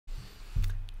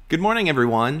Good morning,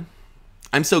 everyone.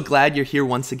 I'm so glad you're here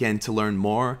once again to learn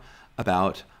more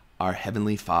about our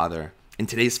Heavenly Father. And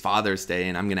today's Father's Day,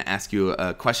 and I'm going to ask you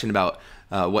a question about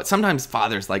what sometimes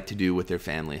fathers like to do with their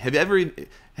family.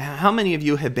 How many of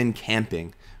you have been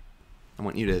camping? I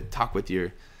want you to talk with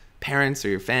your parents or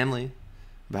your family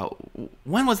about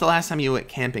when was the last time you went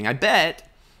camping. I bet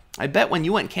when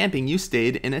you went camping, you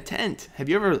stayed in a tent. Have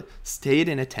you ever stayed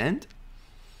in a tent?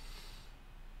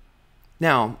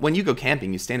 Now, when you go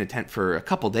camping, you stay in a tent for a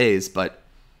couple days, but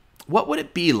what would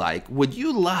it be like? Would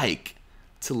you like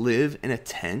to live in a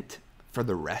tent for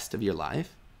the rest of your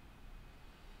life?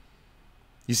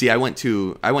 You see, I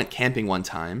went camping one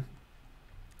time,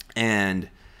 and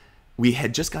we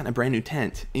had just gotten a brand new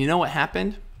tent. And you know what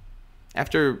happened?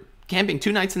 After camping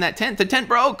 2 nights in that tent, the tent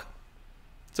broke.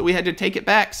 So we had to take it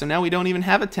back. So now we don't even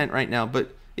have a tent right now,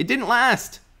 but it didn't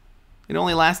last. It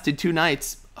only lasted 2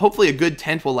 nights. Hopefully a good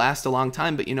tent will last a long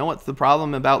time, but you know what the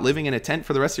problem about living in a tent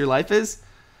for the rest of your life is?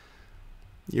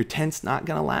 Your tent's not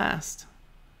going to last.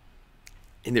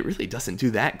 And it really doesn't do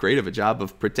that great of a job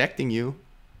of protecting you.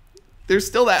 There's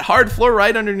still that hard floor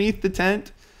right underneath the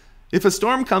tent. If a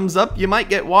storm comes up, you might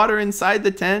get water inside the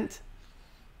tent.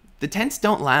 The tents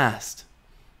don't last,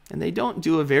 and they don't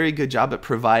do a very good job at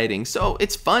providing. So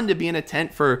it's fun to be in a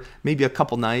tent for maybe a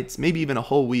couple nights, maybe even a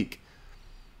whole week.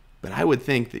 But I would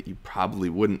think that you probably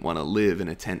wouldn't want to live in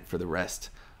a tent for the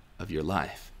rest of your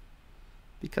life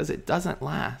because it doesn't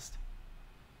last.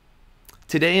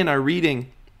 Today in our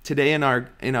reading, today in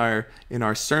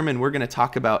our sermon, we're going to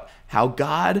talk about how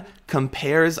God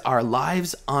compares our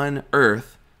lives on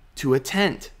earth to a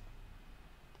tent.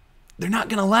 They're not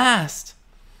going to last.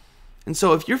 And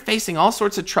so if you're facing all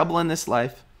sorts of trouble in this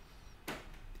life,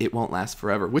 it won't last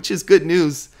forever, which is good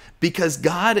news because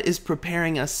God is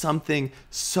preparing us something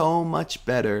so much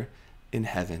better in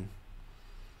heaven.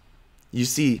 You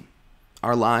see,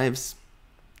 our lives,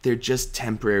 they're just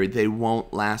temporary. They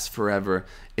won't last forever.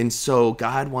 And so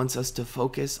God wants us to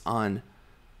focus on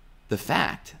the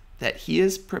fact that He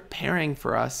is preparing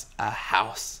for us a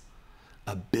house,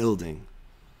 a building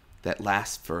that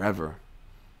lasts forever.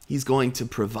 He's going to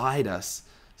provide us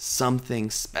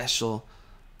something special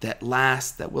that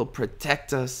lasts, that will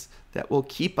protect us, that will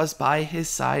keep us by His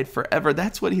side forever.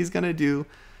 That's what He's going to do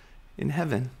in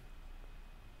heaven.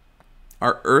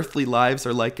 Our earthly lives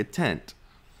are like a tent,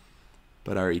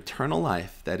 but our eternal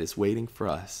life that is waiting for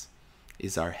us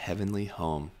is our heavenly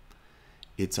home.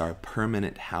 It's our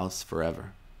permanent house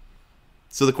forever.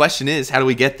 So the question is, how do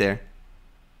we get there?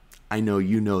 I know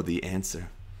you know the answer.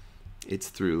 It's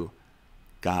through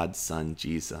God's Son,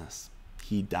 Jesus.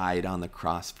 He died on the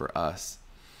cross for us.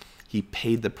 He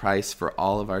paid the price for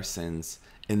all of our sins,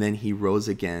 and then He rose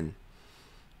again.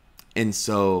 And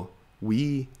so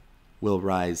we will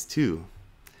rise too,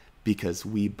 because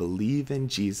we believe in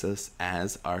Jesus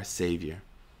as our Savior.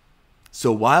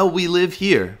 So while we live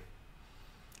here,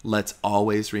 let's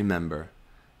always remember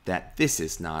that this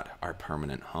is not our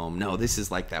permanent home. No, this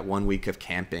is like that 1 week of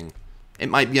camping. It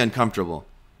might be uncomfortable,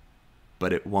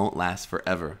 but it won't last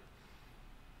forever.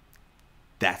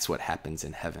 That's what happens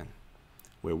in heaven,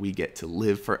 where we get to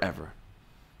live forever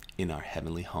in our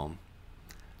heavenly home.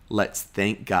 Let's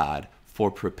thank God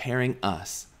for preparing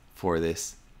us for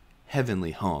this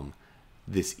heavenly home,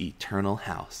 this eternal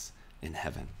house in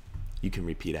heaven. You can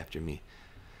repeat after me.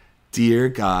 Dear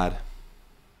God,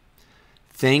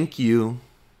 thank you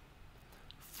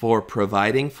for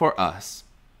providing for us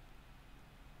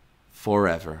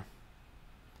forever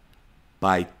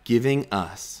by giving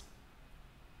us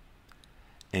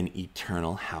an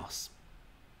eternal house.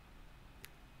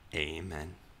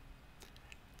 Amen.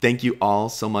 Thank you all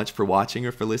so much for watching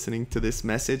or for listening to this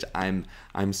message.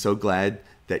 I'm so glad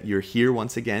that you're here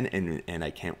once again, and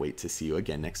I can't wait to see you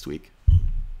again next week.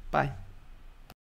 Bye.